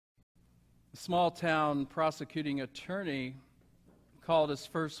A small-town prosecuting attorney called his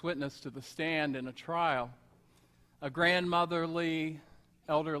first witness to the stand in a trial, a grandmotherly,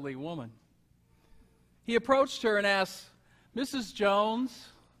 elderly woman. He approached her and asked, "Mrs. Jones,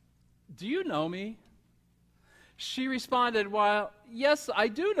 do you know me?" She responded, "Well, yes, I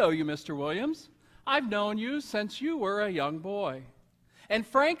do know you, Mr. Williams. I've known you since you were a young boy. And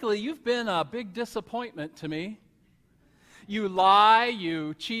frankly, you've been a big disappointment to me. You lie,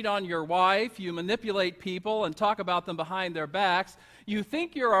 you cheat on your wife, you manipulate people and talk about them behind their backs. You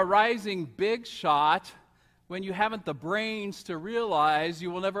think you're a rising big shot when you haven't the brains to realize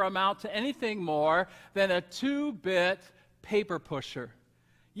you will never amount to anything more than a two-bit paper pusher.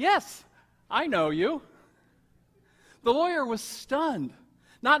 Yes, I know you." The lawyer was stunned.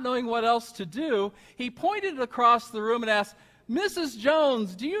 Not knowing what else to do, he pointed across the room and asked, "Mrs.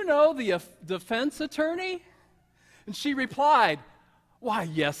 Jones, do you know the defense attorney?" And she replied, "Why,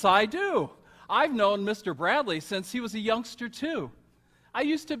 yes, I do. I've known Mr. Bradley since he was a youngster, too. I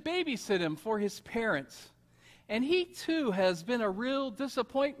used to babysit him for his parents. And he, too, has been a real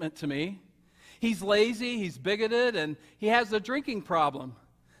disappointment to me. He's lazy, he's bigoted, and he has a drinking problem.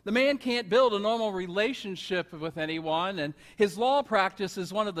 The man can't build a normal relationship with anyone, and his law practice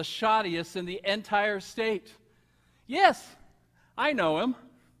is one of the shoddiest in the entire state. Yes, I know him."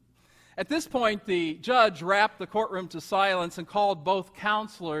 At this point, the judge wrapped the courtroom to silence and called both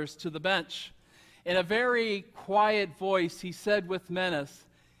counselors to the bench. In a very quiet voice, he said with menace,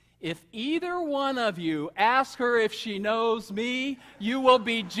 "If either one of you ask her if she knows me, you will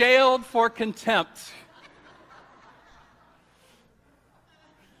be jailed for contempt."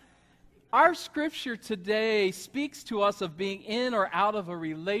 Our scripture today speaks to us of being in or out of a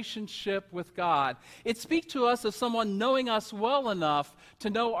relationship with God. It speaks to us of someone knowing us well enough to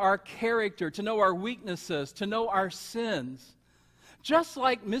know our character, to know our weaknesses, to know our sins. Just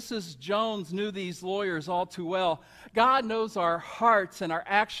like Mrs. Jones knew these lawyers all too well, God knows our hearts and our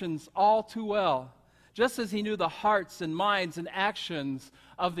actions all too well, just as he knew the hearts and minds and actions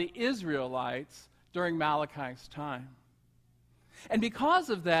of the Israelites during Malachi's time. And because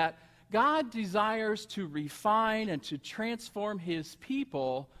of that, God desires to refine and to transform his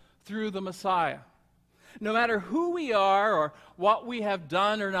people through the Messiah. No matter who we are or what we have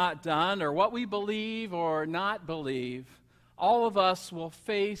done or not done or what we believe or not believe, all of us will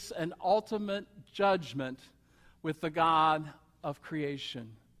face an ultimate judgment with the God of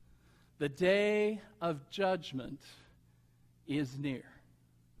creation. The day of judgment is near.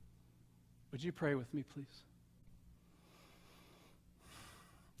 Would you pray with me, please?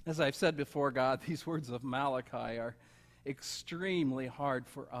 As I've said before, God, these words of Malachi are extremely hard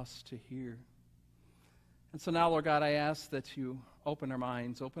for us to hear. And so now, Lord God, I ask that you open our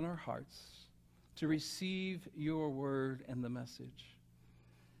minds, open our hearts to receive your word and the message.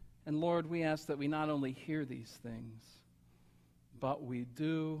 And Lord, we ask that we not only hear these things, but we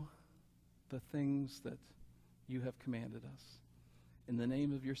do the things that you have commanded us. In the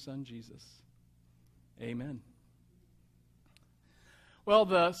name of your Son, Jesus, amen. Well,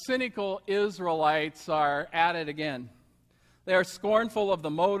 the cynical Israelites are at it again. They are scornful of the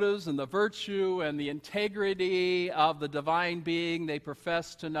motives and the virtue and the integrity of the divine being they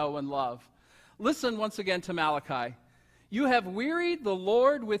profess to know and love. Listen once again to Malachi. "You have wearied the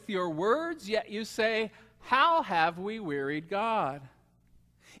Lord with your words, yet you say, 'How have we wearied God?'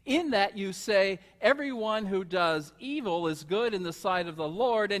 In that you say, 'Everyone who does evil is good in the sight of the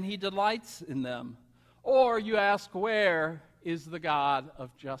Lord, and he delights in them.' Or you ask, 'Where is the God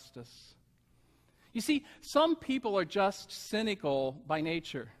of justice?'" You see, some people are just cynical by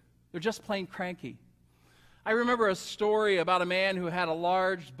nature. They're just plain cranky. I remember a story about a man who had a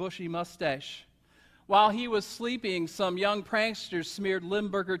large, bushy mustache. While he was sleeping, some young pranksters smeared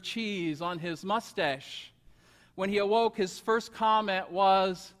Limburger cheese on his mustache. When he awoke, his first comment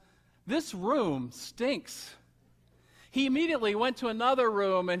was, "This room stinks." He immediately went to another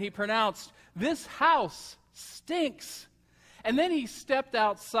room and he pronounced, "This house stinks." And then he stepped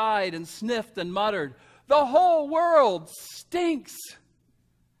outside and sniffed and muttered, "The whole world stinks."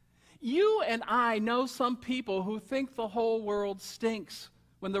 You and I know some people who think the whole world stinks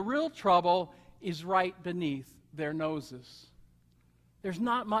when the real trouble is right beneath their noses. There's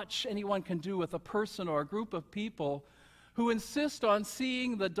not much anyone can do with a person or a group of people who insist on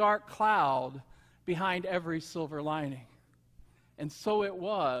seeing the dark cloud behind every silver lining. And so it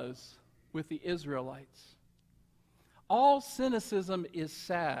was with the Israelites. All cynicism is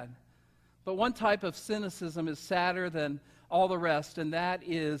sad, but one type of cynicism is sadder than all the rest, and that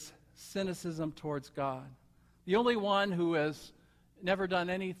is cynicism towards God, the only one who has never done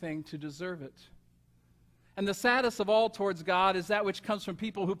anything to deserve it. And the saddest of all towards God is that which comes from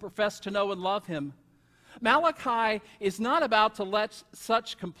people who profess to know and love him. Malachi is not about to let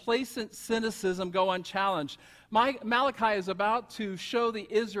such complacent cynicism go unchallenged. Malachi is about to show the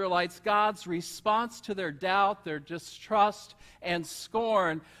Israelites God's response to their doubt, their distrust, and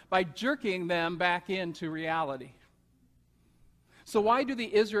scorn by jerking them back into reality. So why do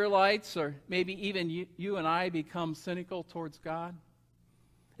the Israelites, or maybe even you and I, become cynical towards God?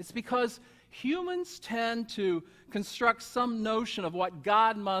 It's because humans tend to construct some notion of what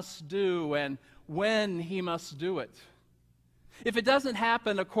God must do and when he must do it. If it doesn't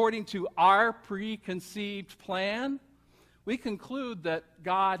happen according to our preconceived plan, we conclude that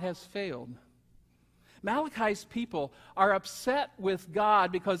God has failed. Malachi's people are upset with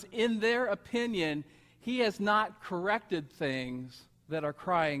God because, in their opinion, he has not corrected things that are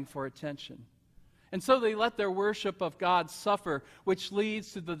crying for attention. And so they let their worship of God suffer, which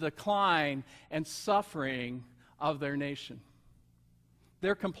leads to the decline and suffering of their nation.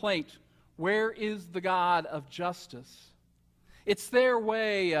 Their complaint, where is the God of justice? It's their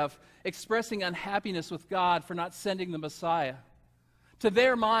way of expressing unhappiness with God for not sending the Messiah. To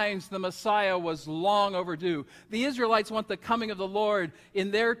their minds, the Messiah was long overdue. The Israelites want the coming of the Lord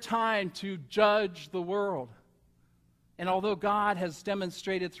in their time to judge the world. And although God has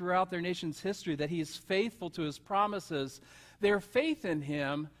demonstrated throughout their nation's history that he is faithful to his promises, their faith in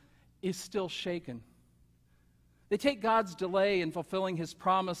him is still shaken. They take God's delay in fulfilling his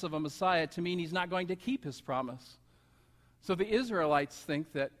promise of a Messiah to mean he's not going to keep his promise. So the Israelites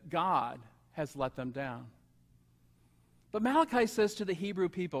think that God has let them down. But Malachi says to the Hebrew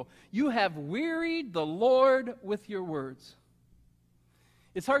people, "You have wearied the Lord with your words."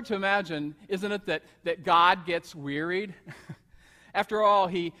 It's hard to imagine, isn't it, that God gets wearied? After all,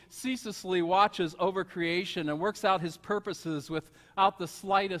 he ceaselessly watches over creation and works out his purposes without the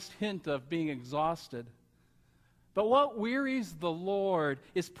slightest hint of being exhausted. But what wearies the Lord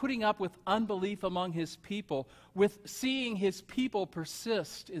is putting up with unbelief among his people, with seeing his people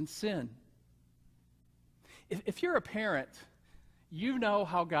persist in sin. If you're a parent, you know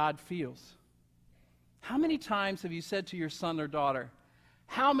how God feels. How many times have you said to your son or daughter,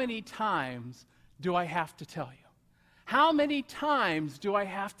 "How many times do I have to tell you? How many times do I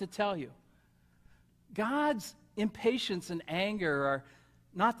have to tell you?" God's impatience and anger are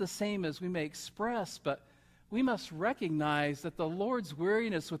not the same as we may express, but we must recognize that the Lord's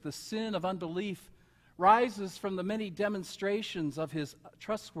weariness with the sin of unbelief rises from the many demonstrations of his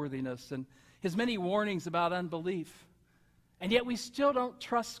trustworthiness and his many warnings about unbelief. And yet we still don't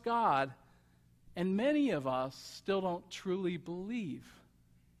trust God, and many of us still don't truly believe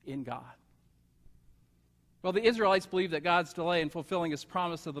in God. Well, the Israelites believe that God's delay in fulfilling his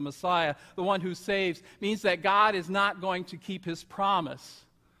promise of the Messiah, the one who saves, means that God is not going to keep his promise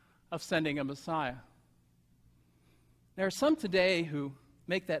of sending a Messiah. There are some today who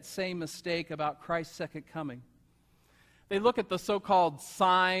make that same mistake about Christ's second coming. They look at the so-called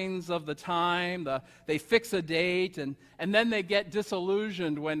signs of the time, they fix a date, and then they get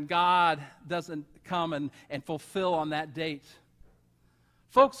disillusioned when God doesn't come and fulfill on that date.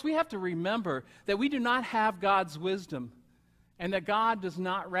 Folks, we have to remember that we do not have God's wisdom, and that God does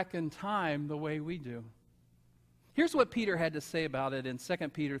not reckon time the way we do. Here's what Peter had to say about it in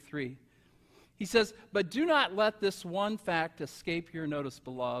 2 Peter 3. He says, "But do not let this one fact escape your notice,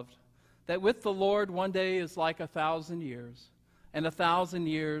 beloved, that with the Lord 1 day is like 1,000 years, and 1,000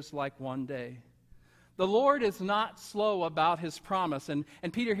 years like 1 day. The Lord is not slow about his promise." And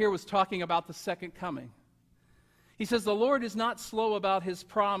Peter here was talking about the second coming. He says, "The Lord is not slow about his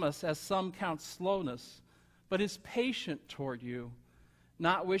promise, as some count slowness, but is patient toward you,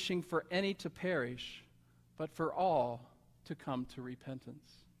 not wishing for any to perish, but for all to come to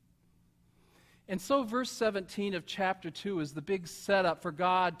repentance." And so verse 17 of chapter 2 is the big setup for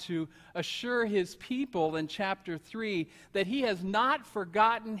God to assure his people in chapter 3 that he has not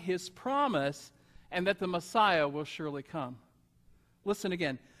forgotten his promise and that the Messiah will surely come. Listen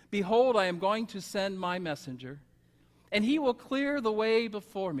again. "Behold, I am going to send my messenger, and he will clear the way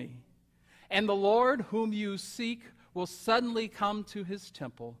before me. And the Lord whom you seek will suddenly come to his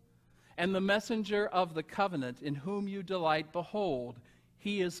temple, and the messenger of the covenant in whom you delight, behold,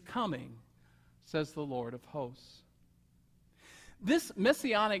 he is coming, says the Lord of hosts." This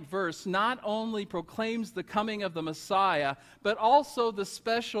messianic verse not only proclaims the coming of the Messiah, but also the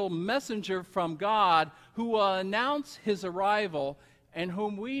special messenger from God who will announce his arrival and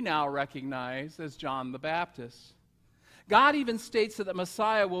whom we now recognize as John the Baptist. God even states that the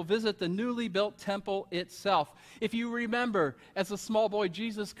Messiah will visit the newly built temple itself. If you remember, as a small boy,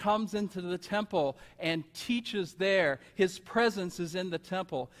 Jesus comes into the temple and teaches there. His presence is in the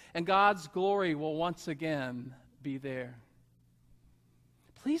temple, and God's glory will once again be there.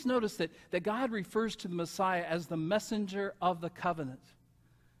 Please notice that God refers to the Messiah as the messenger of the covenant.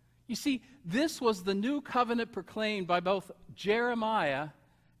 You see, this was the new covenant proclaimed by both Jeremiah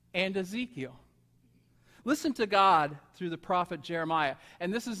and Ezekiel. Listen to God through the prophet Jeremiah,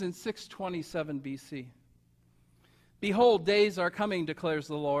 and this is in 627 BC. Behold, days are coming, declares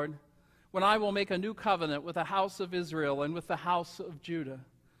the Lord, when I will make a new covenant with the house of Israel and with the house of Judah.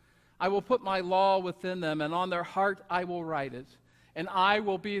 I will put my law within them, and on their heart I will write it. And I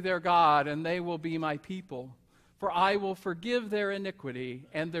will be their God, and they will be my people. For I will forgive their iniquity,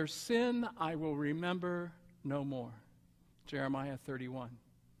 and their sin I will remember no more. Jeremiah 31.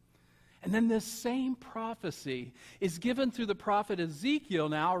 And then this same prophecy is given through the prophet Ezekiel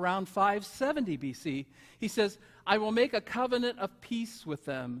now around 570 BC. He says, I will make a covenant of peace with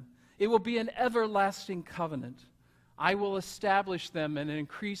them. It will be an everlasting covenant. I will establish them and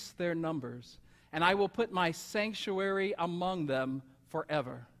increase their numbers. And I will put my sanctuary among them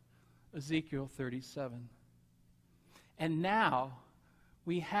forever. Ezekiel 37. And now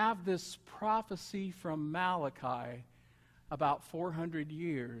we have this prophecy from Malachi about 400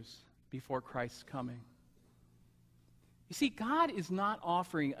 years before Christ's coming. You see, God is not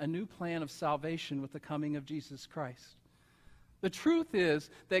offering a new plan of salvation with the coming of Jesus Christ. The truth is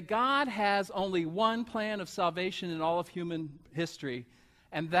that God has only one plan of salvation in all of human history,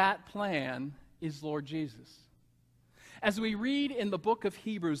 and that plan is Lord Jesus. As we read in the book of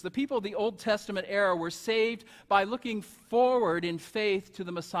Hebrews, the people of the Old Testament era were saved by looking forward in faith to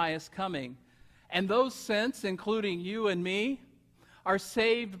the Messiah's coming. And those saints, including you and me, are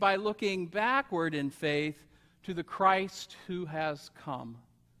saved by looking backward in faith to the Christ who has come.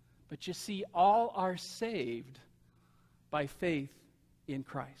 But you see, all are saved by faith in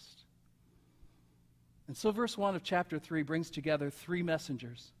Christ. And so verse 1 of chapter 3 brings together three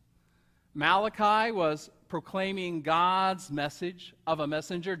messengers. Malachi was proclaiming God's message of a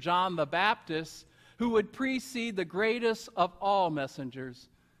messenger, John the Baptist, who would precede the greatest of all messengers,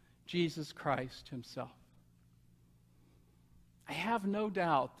 Jesus Christ himself. I have no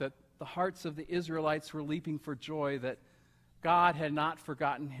doubt that the hearts of the Israelites were leaping for joy that God had not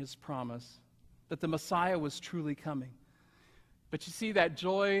forgotten his promise, that the Messiah was truly coming. But you see, that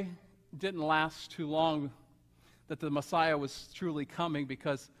joy didn't last too long, that the Messiah was truly coming,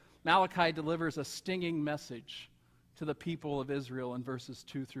 because Malachi delivers a stinging message to the people of Israel in verses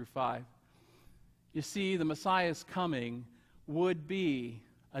 2 through 5. You see, the Messiah's coming would be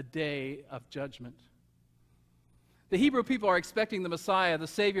a day of judgment. The Hebrew people are expecting the Messiah, the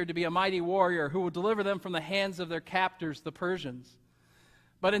Savior, to be a mighty warrior who will deliver them from the hands of their captors, the Persians.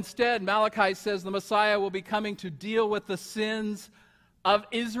 But instead, Malachi says the Messiah will be coming to deal with the sins of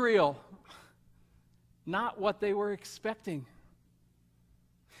Israel. Not what they were expecting.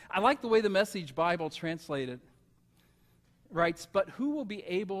 I like the way the Message Bible translated. It writes, but who will be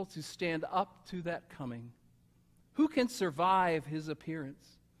able to stand up to that coming? Who can survive his appearance?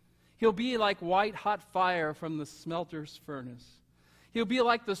 He'll be like white hot fire from the smelter's furnace. He'll be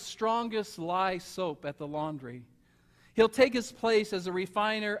like the strongest lye soap at the laundry. He'll take his place as a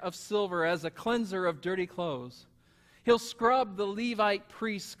refiner of silver, as a cleanser of dirty clothes. He'll scrub the Levite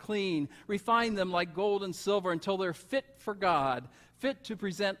priests clean, refine them like gold and silver until they're fit for God, fit to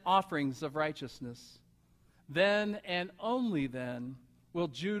present offerings of righteousness. Then and only then will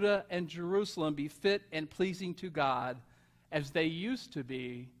Judah and Jerusalem be fit and pleasing to God as they used to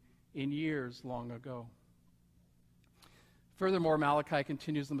be in years long ago. Furthermore, Malachi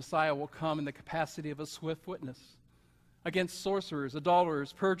continues, the Messiah will come in the capacity of a swift witness against sorcerers,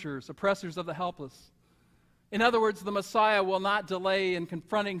 adulterers, perjurers, oppressors of the helpless. In other words, the Messiah will not delay in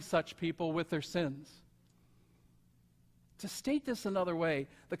confronting such people with their sins. To state this another way,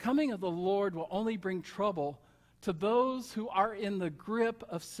 the coming of the Lord will only bring trouble to those who are in the grip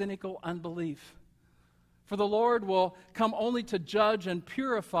of cynical unbelief. For the Lord will come only to judge and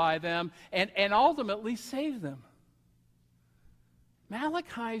purify them and ultimately save them.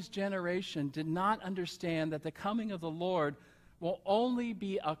 Malachi's generation did not understand that the coming of the Lord will only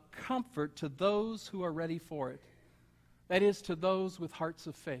be a comfort to those who are ready for it. That is, to those with hearts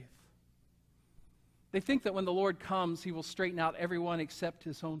of faith. They think that when the Lord comes, he will straighten out everyone except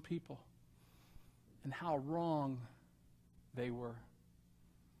his own people. And how wrong they were.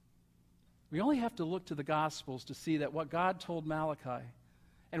 We only have to look to the Gospels to see that what God told Malachi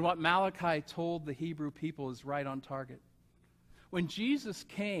and what Malachi told the Hebrew people is right on target. When Jesus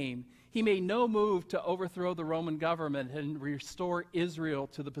came, He made no move to overthrow the Roman government and restore Israel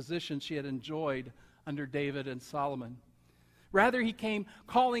to the position she had enjoyed under David and Solomon. Rather, he came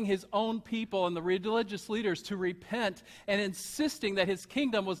calling his own people and the religious leaders to repent and insisting that his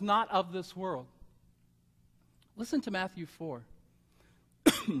kingdom was not of this world. Listen to Matthew 4.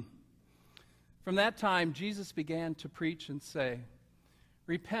 From that time, Jesus began to preach and say,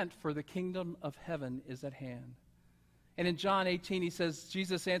 "Repent, for the kingdom of heaven is at hand." And in John 18, he says,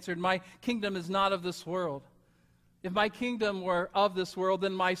 Jesus answered, "My kingdom is not of this world. If my kingdom were of this world,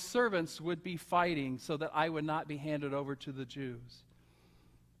 then my servants would be fighting so that I would not be handed over to the Jews.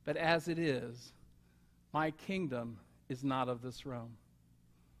 But as it is, my kingdom is not of this realm."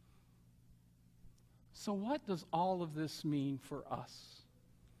 So what does all of this mean for us?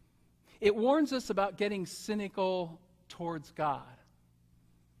 It warns us about getting cynical towards God.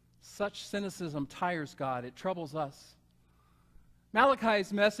 Such cynicism tires God. It troubles us.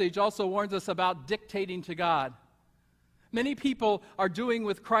 Malachi's message also warns us about dictating to God. Many people are doing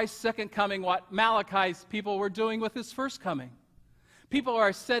with Christ's second coming what Malachi's people were doing with his first coming. People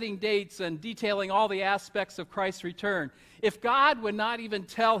are setting dates and detailing all the aspects of Christ's return. If God would not even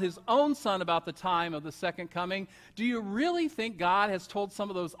tell his own son about the time of the second coming, do you really think God has told some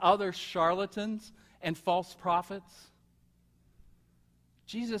of those other charlatans and false prophets?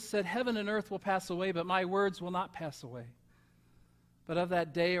 Jesus said, "Heaven and earth will pass away, but my words will not pass away. But of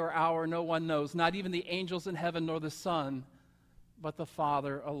that day or hour no one knows, not even the angels in heaven nor the Son, but the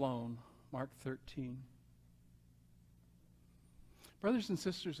Father alone." Mark 13. Brothers and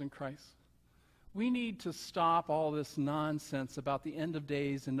sisters in Christ, we need to stop all this nonsense about the end of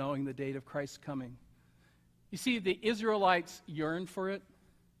days and knowing the date of Christ's coming. You see, the Israelites yearned for it.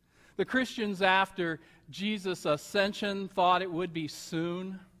 The Christians after Jesus' ascension thought it would be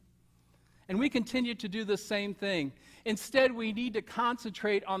soon. And we continue to do the same thing. Instead, we need to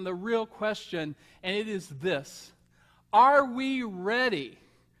concentrate on the real question, and it is this: are we ready?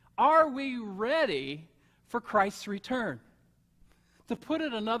 Are we ready for Christ's return? To put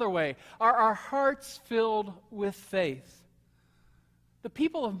it another way, are our hearts filled with faith? The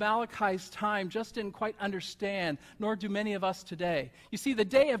people of Malachi's time just didn't quite understand, nor do many of us today. You see, the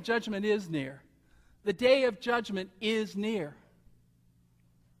day of judgment is near. The day of judgment is near.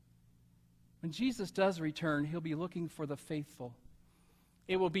 When Jesus does return, he'll be looking for the faithful.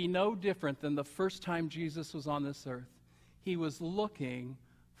 It will be no different than the first time Jesus was on this earth. He was looking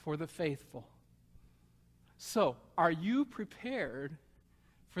for the faithful. So, are you prepared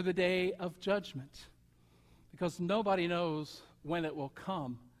for the day of judgment? Because nobody knows when it will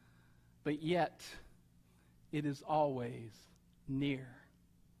come, but yet it is always near.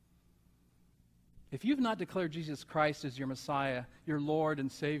 If you've not declared Jesus Christ as your Messiah, your Lord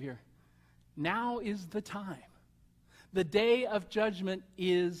and Savior, now is the time. The day of judgment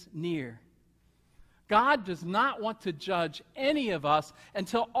is near. God does not want to judge any of us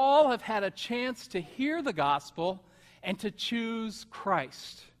until all have had a chance to hear the gospel and to choose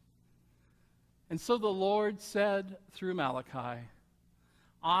Christ. And so the Lord said through Malachi,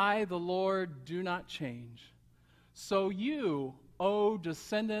 "I, the Lord, do not change. So you, O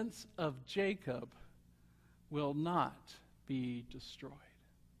descendants of Jacob, will not be destroyed."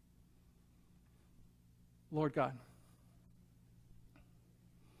 Lord God,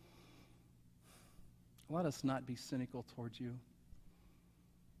 let us not be cynical towards you.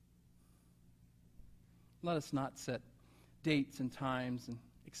 Let us not set dates and times and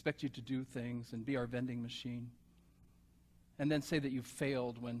expect you to do things and be our vending machine, and then say that you've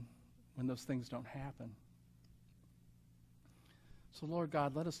failed when those things don't happen. So, Lord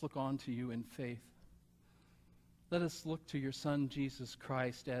God, let us look on to you in faith. Let us look to your Son, Jesus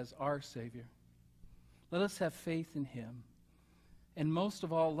Christ, as our Savior. Let us have faith in him. And most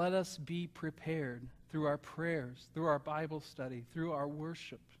of all, let us be prepared through our prayers, through our Bible study, through our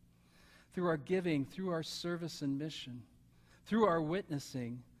worship, through our giving, through our service and mission, through our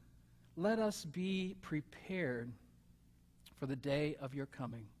witnessing. Let us be prepared for the day of your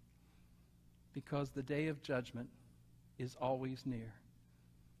coming, because the day of judgment is always near,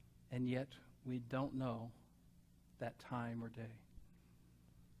 and yet we don't know that time or day.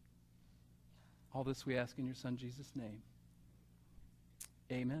 All this we ask in your Son, Jesus' name.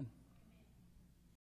 Amen.